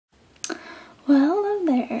Well, hello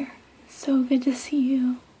there. So good to see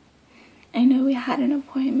you. I know we had an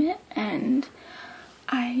appointment and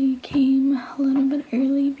I came a little bit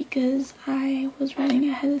early because I was running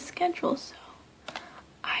ahead of schedule, so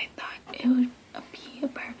I thought it would be a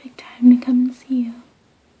perfect time to come and see you.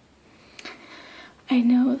 I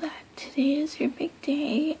know that today is your big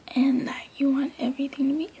day and that you want everything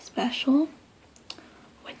to be special.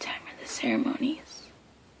 What time are the ceremonies?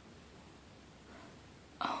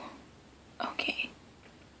 Oh, okay.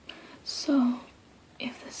 So,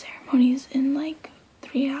 if the ceremony is in like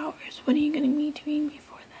 3 hours, what are you going to be doing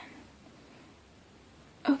before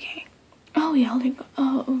then? Okay. Oh, yeah,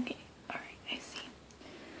 oh, okay. Alright, I see.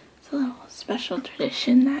 It's a little special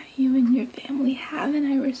tradition that you and your family have, and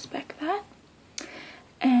I respect that.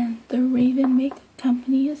 And the Raven Makeup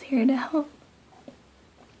Company is here to help.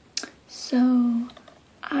 So,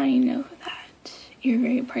 I know that you're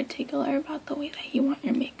very particular about the way that you want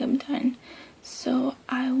your makeup done. So,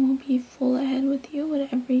 I will be full ahead with you,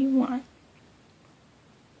 whatever you want.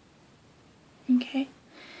 Okay?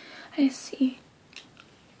 I see.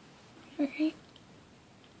 Alright.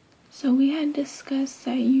 So, we had discussed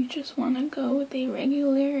that you just want to go with a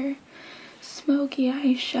regular smoky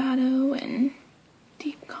eyeshadow and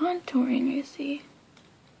deep contouring, I see.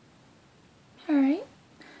 Alright.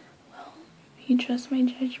 Well, if you trust my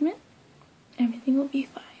judgment, everything will be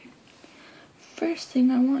fine. First thing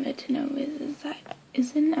I wanted to know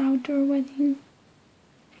is it an outdoor wedding?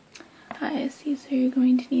 I see, so you're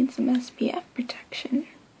going to need some SPF protection.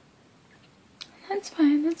 That's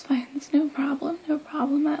fine, it's no problem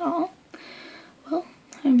at all. Well,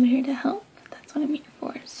 I'm here to help, that's what I'm here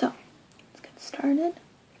for. So, let's get started.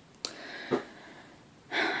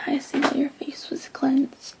 I see that your face was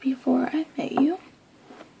cleansed before I met you.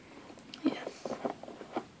 Yes.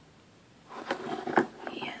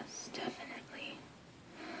 Yes, definitely.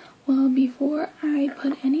 Well, before I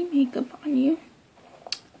put any makeup on you,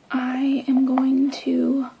 I am going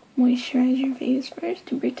to moisturize your face first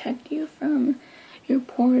to protect you from your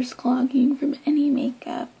pores clogging from any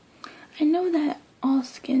makeup. I know that all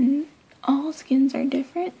skins are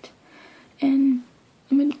different, and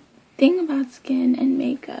the thing about skin and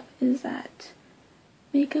makeup is that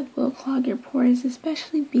makeup will clog your pores,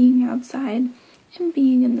 especially being outside and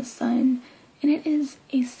being in the sun. And it is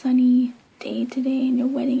a sunny day today and your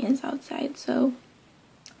wedding is outside, so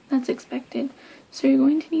that's expected. So you're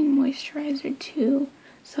going to need moisturizer too,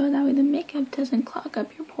 so that way the makeup doesn't clog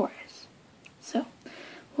up your pores. So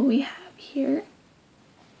what we have here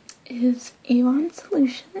is Avon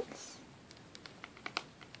Solutions.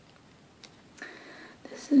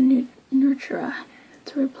 This is Nurtura.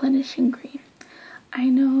 It's a replenishing cream. I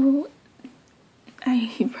know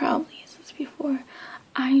you probably used this before.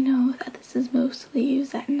 I know that this is mostly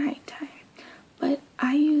used at nighttime, but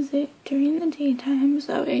I use it during the daytime,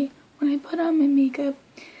 so when I put on my makeup,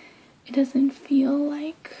 it doesn't feel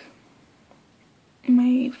like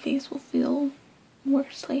my face will feel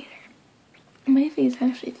worse later. My face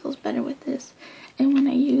actually feels better with this, and when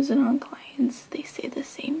I use it on clients, they say the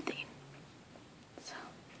same thing. So,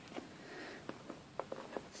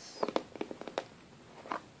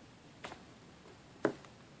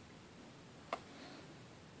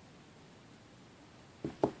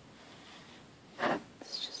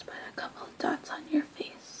 let's just put a couple of dots on your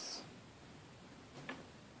face.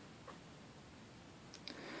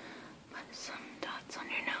 Put some dots on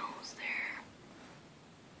your nose there.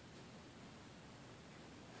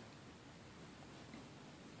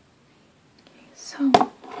 Okay, so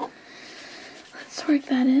let's work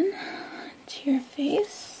that in to your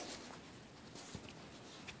face.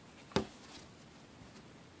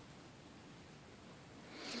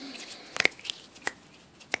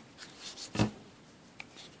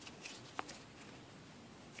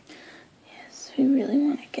 Yes, we really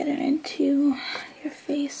want to get it into your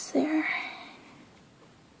face there.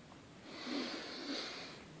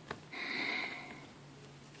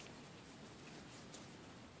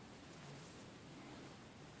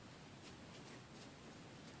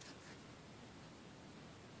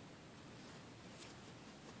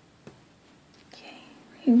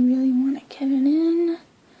 You really want to get it in,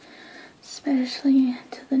 especially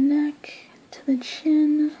to the neck, to the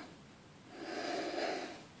chin.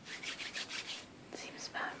 Seems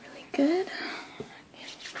about really good.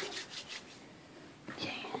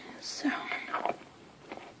 Okay, so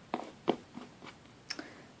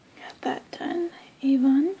got that done.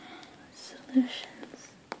 Avon Solutions.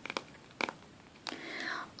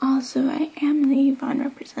 Also, I am an Avon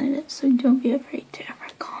representative, so don't be afraid to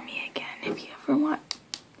ever call me again if you ever want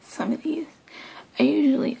some of these. I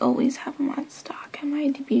usually always have them on stock at my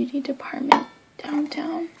beauty department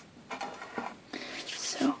downtown.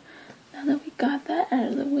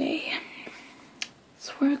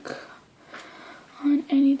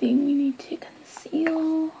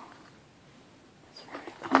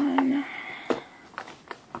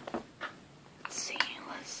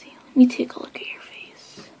 let me take a look at your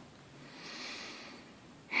face.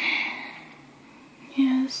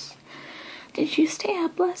 Yes. Did you stay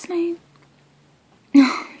up last night?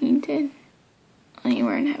 No, you did. Well, you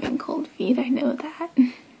weren't having cold feet, I know that.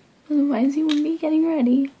 Otherwise you wouldn't be getting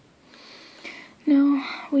ready. No,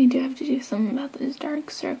 we do have to do something about those dark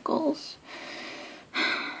circles.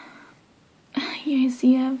 Yeah, I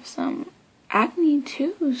see you have some acne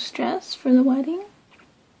too. Stress for the wedding?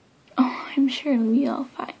 Oh, I'm sure it'll be all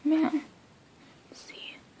fine, ma'am. Let's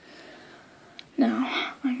see.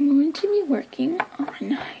 Now, I'm going to be working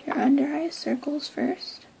on your under eye circles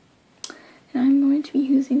first. And I'm going to be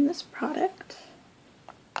using this product.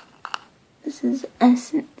 This is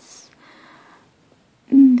Essence,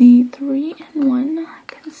 the 3-in-1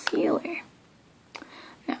 concealer.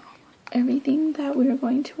 Now, everything that we're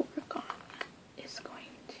going to work on is going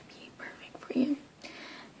to be perfect for you.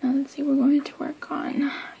 Now, let's see, we're going to work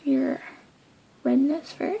on your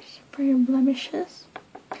redness first for your blemishes.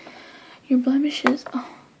 Your blemishes,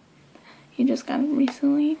 oh, you just got them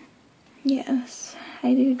recently? Yes,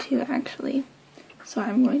 I do too, actually. So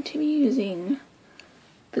I'm going to be using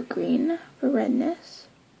the green for redness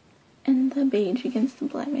and the beige against the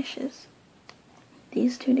blemishes.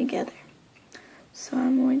 These two together. So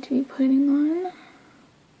I'm going to be putting on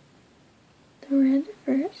the red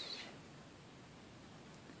first.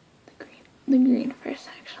 The green first,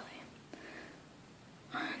 actually.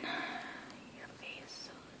 On your face,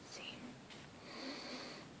 so let's see.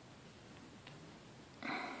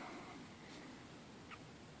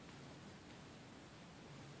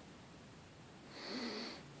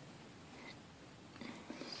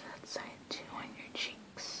 That side too on your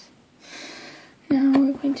cheeks. Now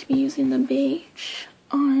we're going to be using the beige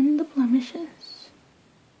on the blemishes.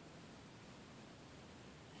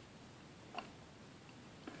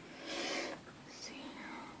 Let's see,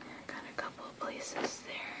 got a couple of places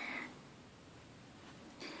there.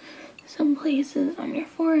 Some places on your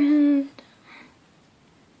forehead.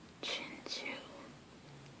 Chin too.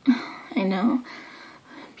 I know.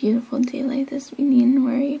 A beautiful day like this, we needn't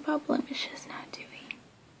worry about blemishes now, do we?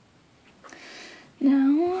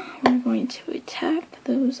 Now, we're going to attack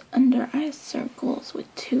those under eye circles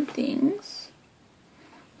with two things.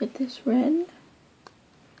 With this red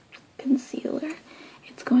concealer,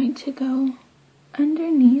 it's going to go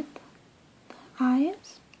underneath the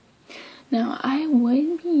eyes. Now, I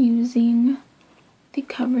would be using the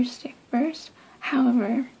cover stick first.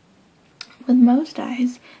 However, with most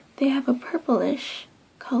eyes, they have a purplish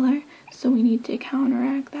color, so we need to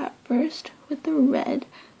counteract that first with the red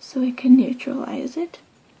so it can neutralize it,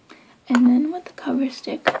 and then with the cover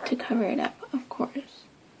stick to cover it up, of course.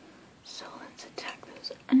 So let's attack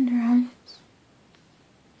those under eyes.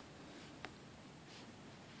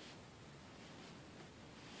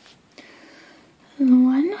 And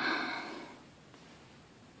one.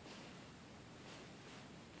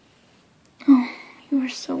 Oh, you were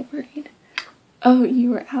so worried. Oh, you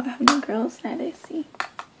were out having a girls' night, I see.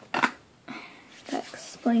 That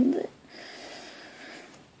explains it.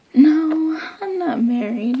 No, I'm not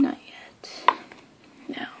married, not yet.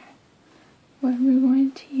 Now, what we're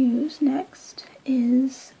going to use next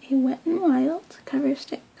is a Wet n Wild cover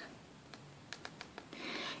stick.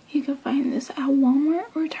 You can find this at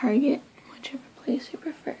Walmart or Target, whichever place you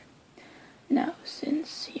prefer. Now,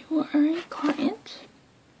 since you are a client,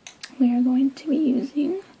 we are going to be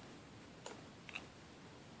using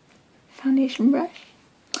foundation brush.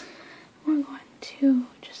 We're going to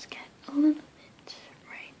just get a little bit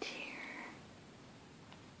right here.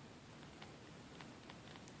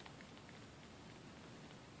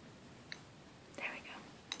 There we go.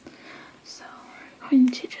 So we're going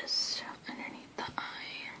to just underneath the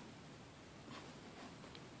eye.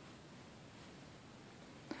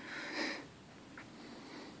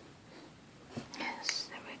 Yes,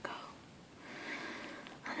 there we go.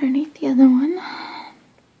 Underneath the other one.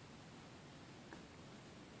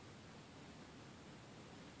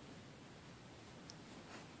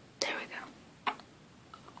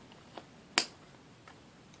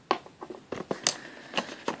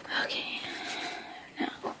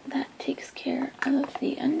 Of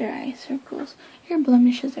the under eye circles. Your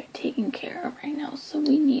blemishes are taken care of right now, so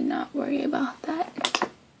we need not worry about that.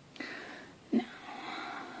 Now,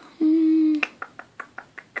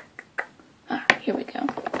 here we go.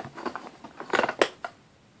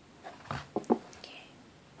 Okay.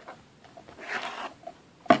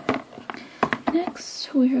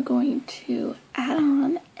 Next, we are going to add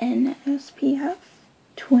on an SPF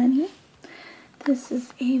 20. This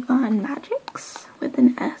is Avon Magix with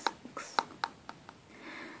an S.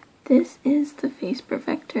 This is the Face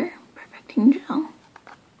Perfecting Gel.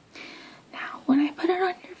 Now, when I put it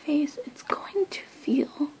on your face, it's going to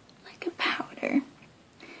feel like a powder.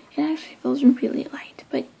 It actually feels really light,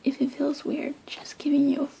 but if it feels weird, just giving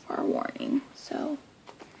you a forewarning. So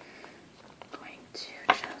I'm going to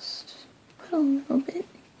just put a little bit,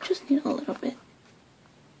 just need a little bit.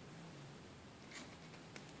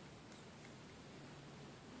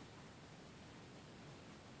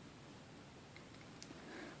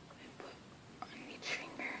 Put on each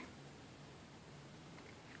finger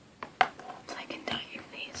so I can dot your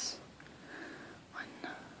face. 1,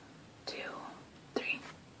 2, 3.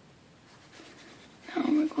 Now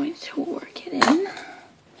we're going to work it in.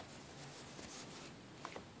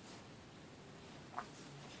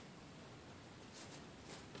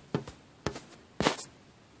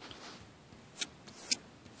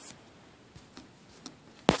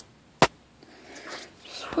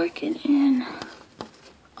 Just work it in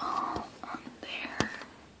all on there.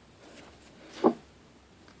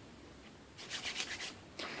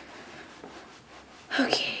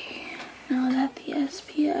 Okay, now that the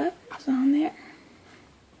SPF is on there,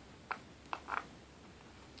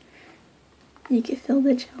 you can feel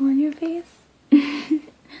the gel on your face.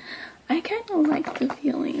 I kind of like the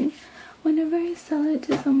feeling. Whenever I sell it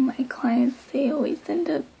to some of my clients, they always end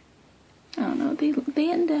up, I don't know, they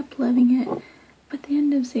end up loving it, but they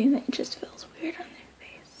end up saying that it just feels weird on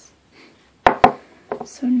their face.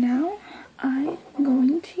 So now I'm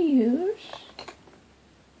going to use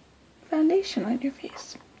foundation on your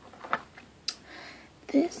face.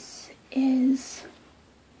 This is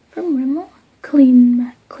from Rimmel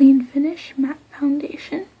Clean Finish Matte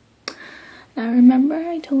Foundation. Now remember,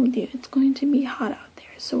 I told you it's going to be hot out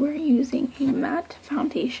there, so we're using a matte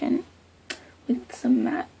foundation with some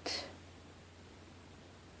matte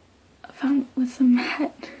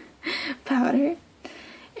powder,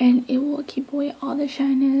 and it will keep away all the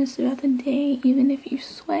shyness throughout the day. Even if you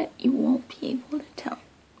sweat, you won't be able to tell.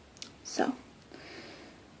 So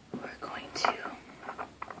we're going to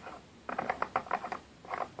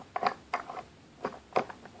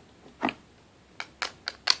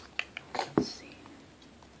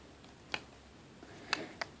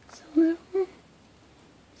little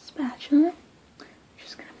spatula. I'm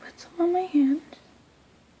just gonna put some on my hand.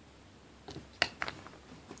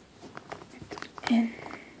 And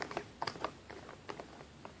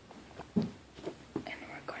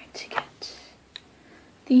we're going to get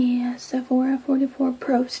the Sephora 44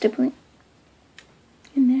 Pro stippling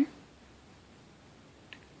in there.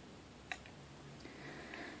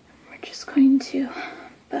 And we're just going to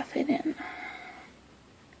buff it in.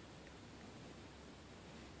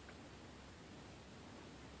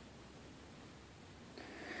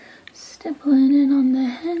 Stippling it on the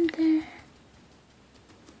head there.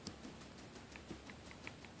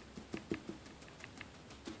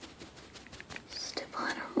 Stipple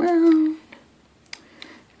it around.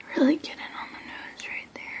 Really get it on the nose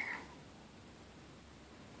right there.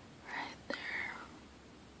 Right there.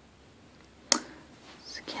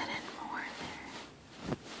 Just get it more there.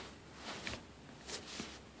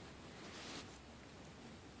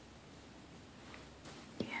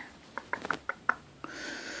 Yeah.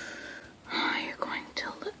 Oh, you're going to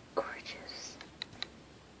look gorgeous.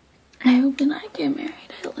 I hope when I get married,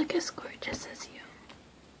 I look as gorgeous as you.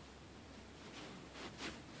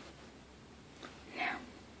 Now,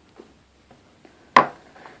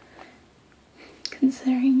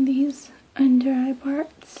 considering these under eye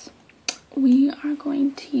parts, we are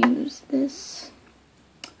going to use this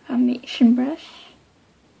foundation brush.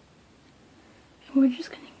 And we're just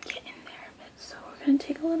going to get in there a bit. So we're going to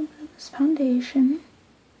take a little bit of this foundation.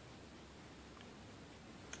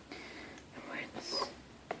 Let's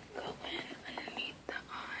go in underneath the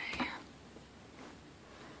eye.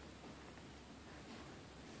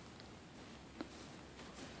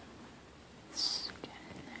 Let's get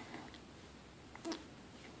in there.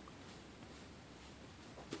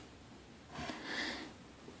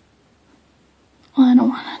 Well, I don't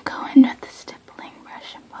want to go in with the stippling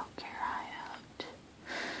brush and poke your eye out.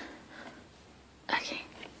 Okay,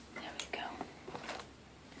 there we go.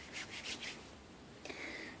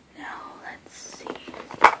 Now let's see.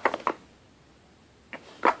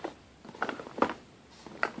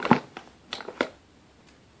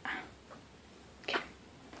 Okay.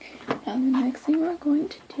 Now the next thing we're going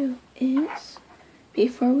to do is,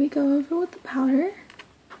 before we go over with the powder,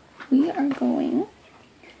 we are going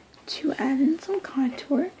to add in some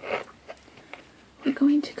contour. We're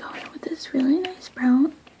going to go in with this really nice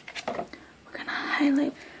brown. We're going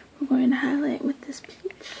to highlight with this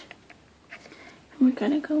peach. And we're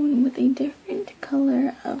going to go in with a different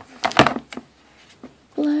color of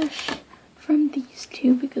blush from these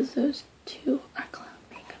two, because those two are cloud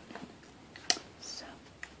makeup.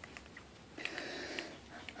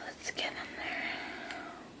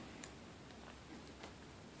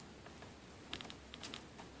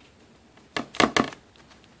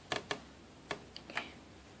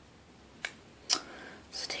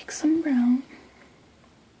 take some brown.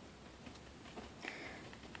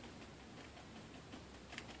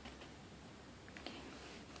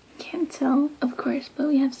 Can't tell, of course, but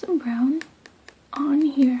we have some brown on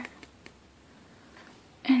here.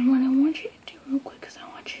 And what I want you to do real quick is I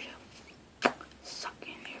want you to suck in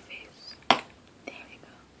your face. There we go.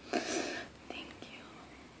 Thank you.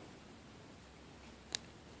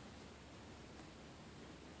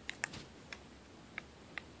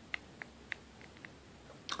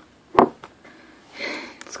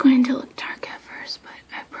 It's going to look dark at first, but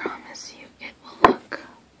I promise you it will look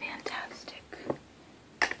fantastic when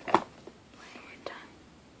we're done.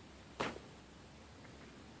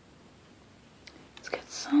 Let's get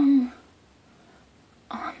some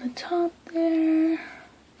on the top there,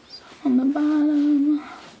 some on the bottom.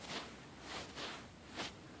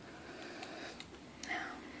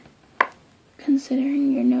 Now,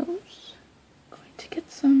 considering your nose, I'm going to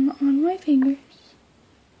get some on my fingers.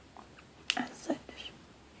 As such,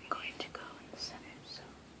 I'm going to go in the center, so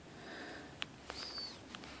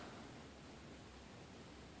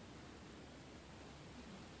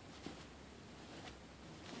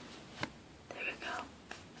there we go.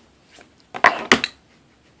 Okay.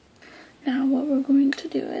 Now what we're going to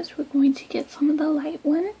do is we're going to get some of the light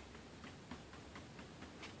one.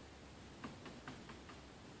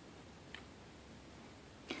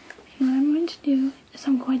 And what I'm going to do is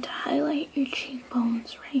I'm going to highlight your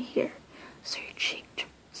cheekbones right here. So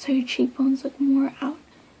your cheekbones look more out,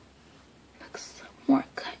 looks more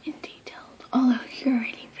cut and detailed. Although you're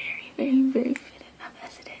already very, very, very fit enough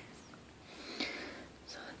as it is.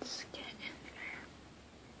 So let's get in there.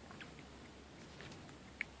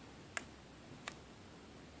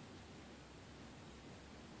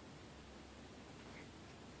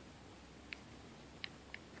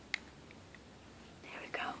 There we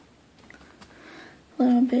go. A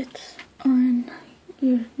little bit on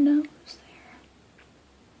your nose.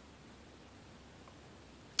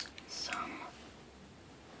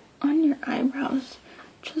 On your eyebrows,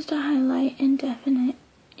 just to highlight and definite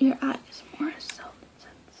your eyes more so.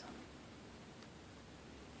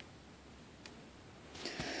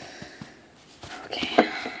 Okay.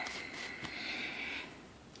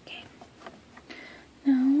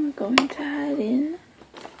 Now we're going to add in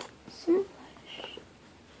some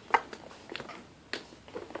blush.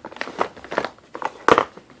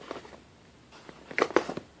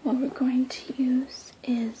 What we're going to use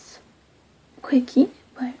is Quickie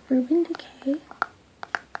by Urban Decay.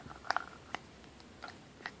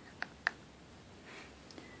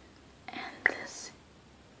 And this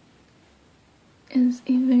is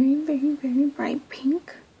a very, very, very bright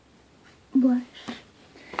pink blush.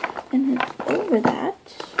 And then over that,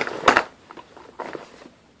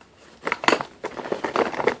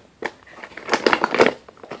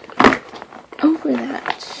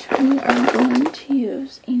 we are going to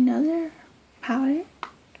use another powder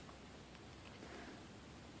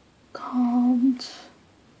called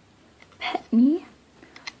Pet Me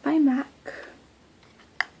by MAC.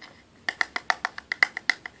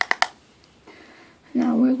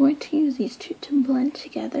 Now we're going to use these two to blend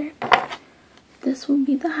together. This will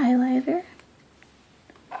be the highlighter,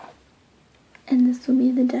 and this will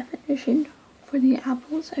be the definition for the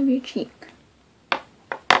apples of your cheek.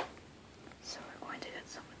 So we're going to get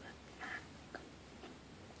some of the MAC.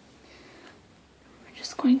 We're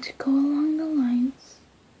just going to go along the lines.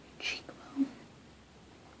 Cheekbone.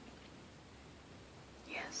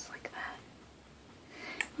 Yes, like that.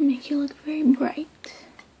 It'll make you look very bright.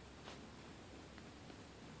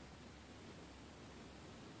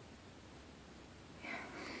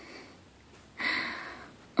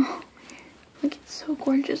 Oh, look, it's so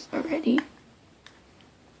gorgeous already.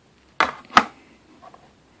 I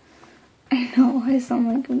know I sound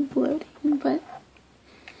like I'm bloating, but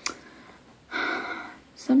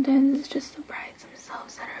sometimes it's just the brides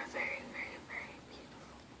themselves that are very, very, very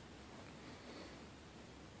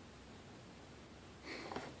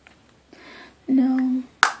beautiful. No,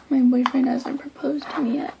 my boyfriend hasn't proposed to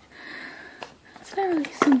me yet. That's not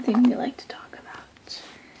really something we like to talk about.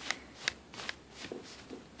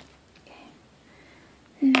 Okay.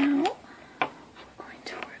 Now, we're going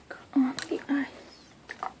to work on the eyes.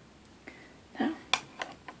 Now,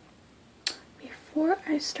 before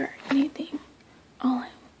I start anything, the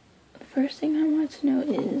first thing I want to know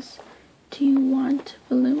is, do you want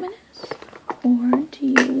voluminous or do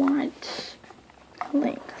you want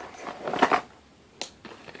length?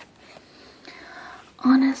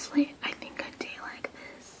 Honestly, I think a day like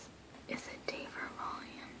this is a day for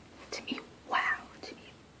volume. To be wow, to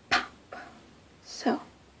be pop. So,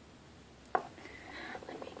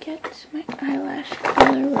 let me get my eyelash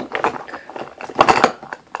color real quick.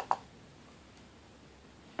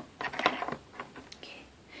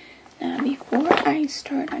 I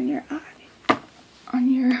start on your eye,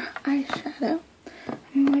 on your eyeshadow,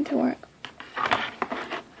 I'm going to work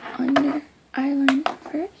on your eyeliner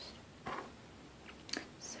first.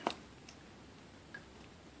 So,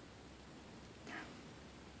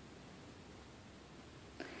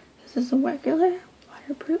 this is a regular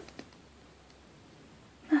waterproof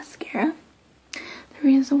mascara. The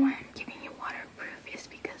reason why I'm giving you waterproof is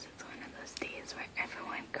because it's one of those days where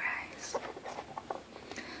everyone cries.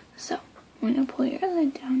 So, I'm going to pull your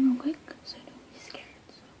lid down real quick so don't be scared.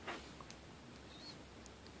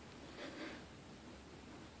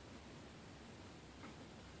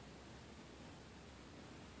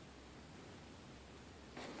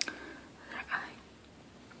 Other eye.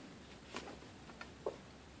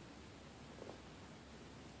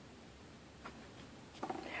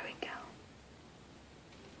 There we go.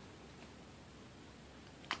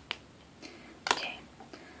 Okay,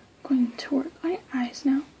 I'm going to work on your eyes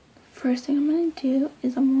now. First thing I'm going to do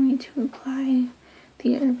is I'm going to apply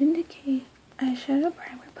the Urban Decay eyeshadow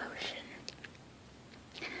primer potion.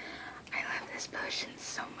 I love this potion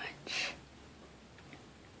so much.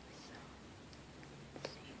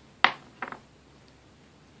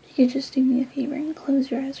 You could just do me a favor and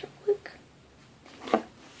close your eyes real quick.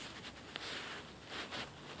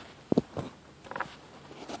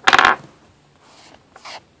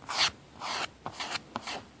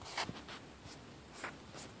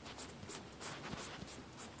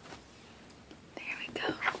 There we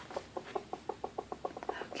go.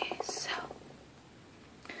 Okay, so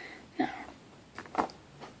now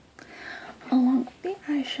along with the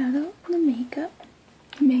eyeshadow and the makeup,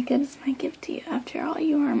 makeup is my gift to you. After all,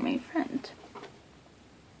 you are my friend.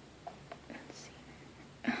 Let's see.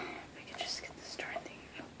 Oh, if I could just get the start thing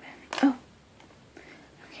open. Oh,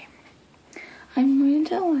 okay. I'm going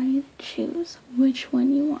to allow you to choose which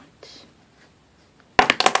one you want.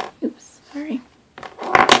 Oops, sorry.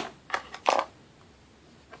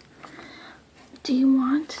 Do you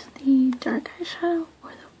want the dark eyeshadow or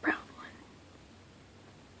the brown one?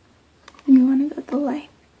 You want to go with the light?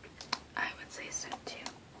 I would say so too.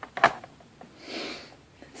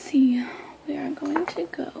 Let's see, we are going to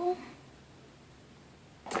go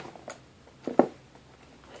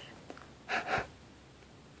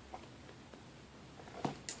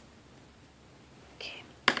okay.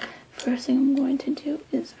 First thing I'm going to do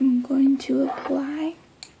is I'm going to apply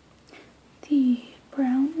the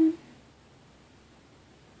brown one.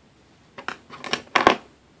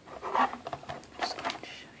 Just going to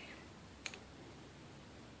show you.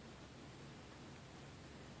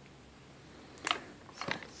 So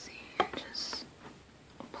let's see, just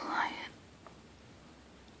apply it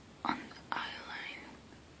on the eyeline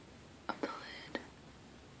of the lid.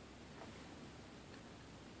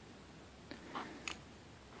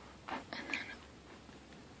 And then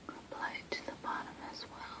apply it to the bottom as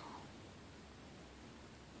well.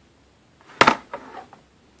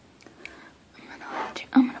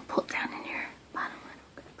 I'm gonna pull down in your bottom lid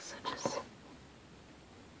real quick, so just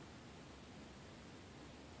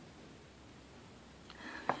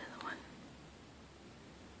the other one.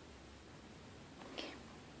 Okay.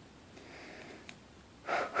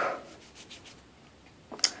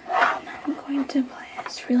 Now I'm going to apply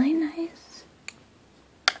this really nice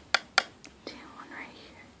to one right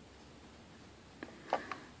here. I'm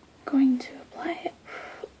going to apply it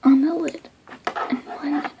on the lid and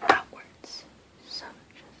blend it outwards. So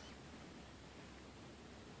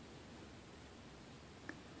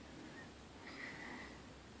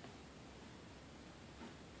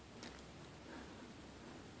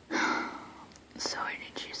So where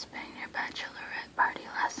did you spend your bachelorette party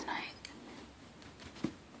last night?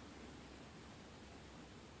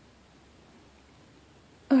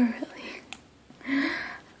 Oh, really?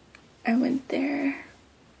 I went there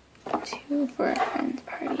too for a friend's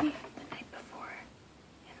party the night before.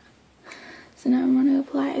 Yeah. So now I'm going to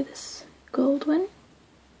apply this gold one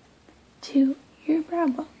to your brow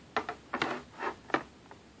bone.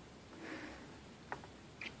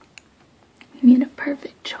 You made a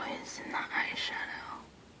perfect choice in the eyeshadow.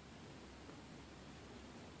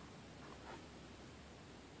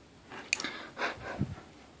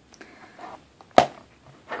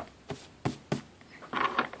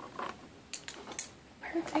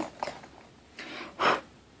 Perfect.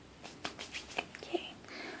 Okay,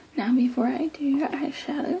 now before I do your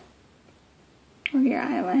eyeshadow or your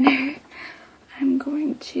eyeliner, I'm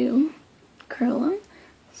going to curl them.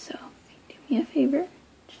 So do me a favor,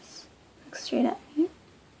 just look straight at me.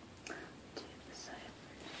 Do the side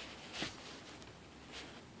first.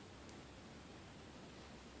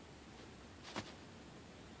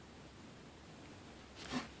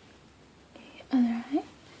 Okay, other eye.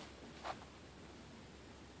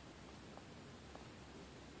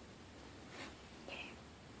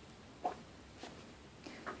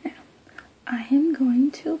 I am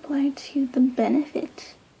going to apply to the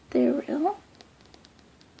Benefit the Real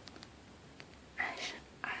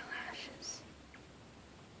eyelashes.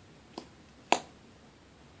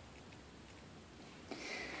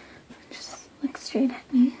 Just look straight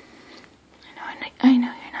at me. I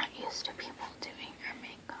know you're not used to people doing your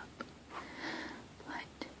makeup,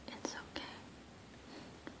 but it's okay.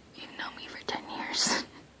 You've known me for 10 years.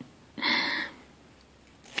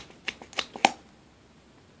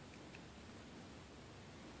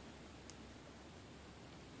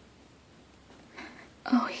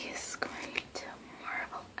 Oh, he's going to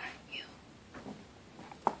marvel at you.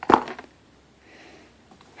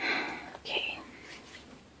 Okay.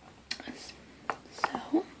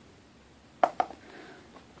 So,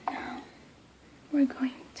 now we're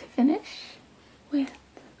going to finish with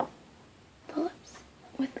the lips.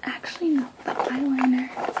 With actually not the eyeliner.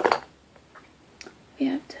 We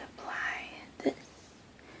have to apply this.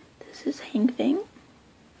 This is Hang Fang.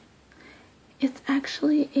 It's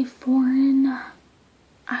actually a foreign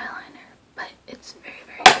eyeliner, but it's very,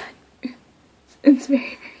 very good. It's very,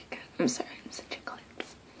 very good. I'm sorry, I'm such a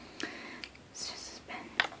klutz. It's just a pen.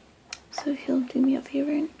 So if you'll do me a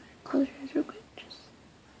favor and close your eyes real quick, just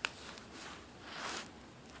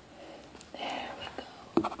there we go.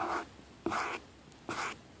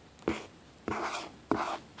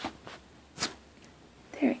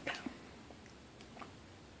 There we go.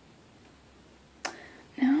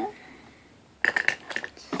 Now,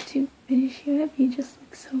 to finish you up, you just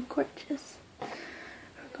look so gorgeous.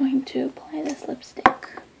 We're going to apply this lipstick.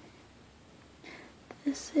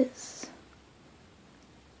 This is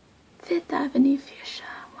Fifth Avenue Fuchsia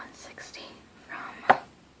 160 from,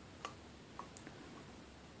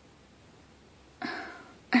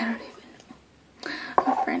 I don't even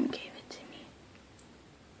know. A friend gave it to me.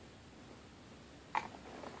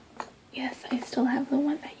 Yes, I still have the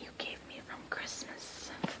one that you gave me from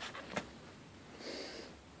Christmas.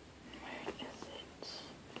 Where is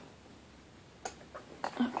it?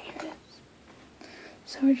 Oh, here it is.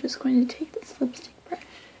 So we're just going to take this lipstick brush.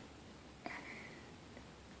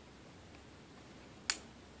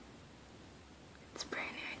 It's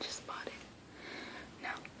brand new, I just bought it.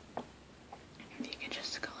 Now, if you could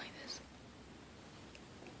just go like this.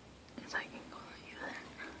 So I can go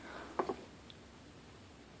like that.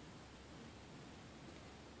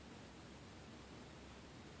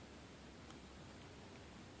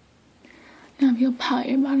 Now if you'll pout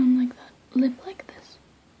your bottom like that, lip like this.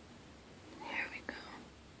 Here we go.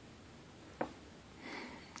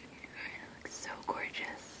 It looks so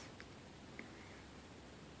gorgeous.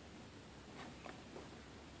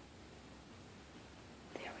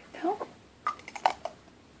 There we go.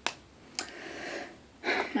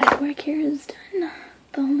 My work here is done.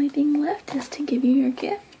 The only thing left is to give you your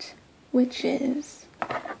gift, which is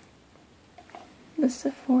the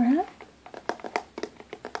Sephora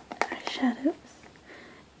eyeshadows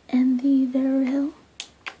and the Real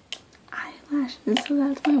eyelashes. So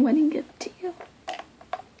that's my wedding gift to you.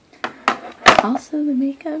 Also the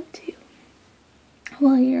makeup too.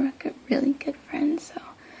 Well, you're a really good friend, so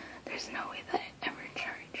there's no way that I'd ever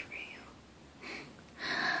charge for you.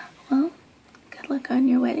 Well, good luck on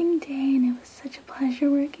your wedding day, and it was such a pleasure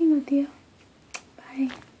working with you. Bye.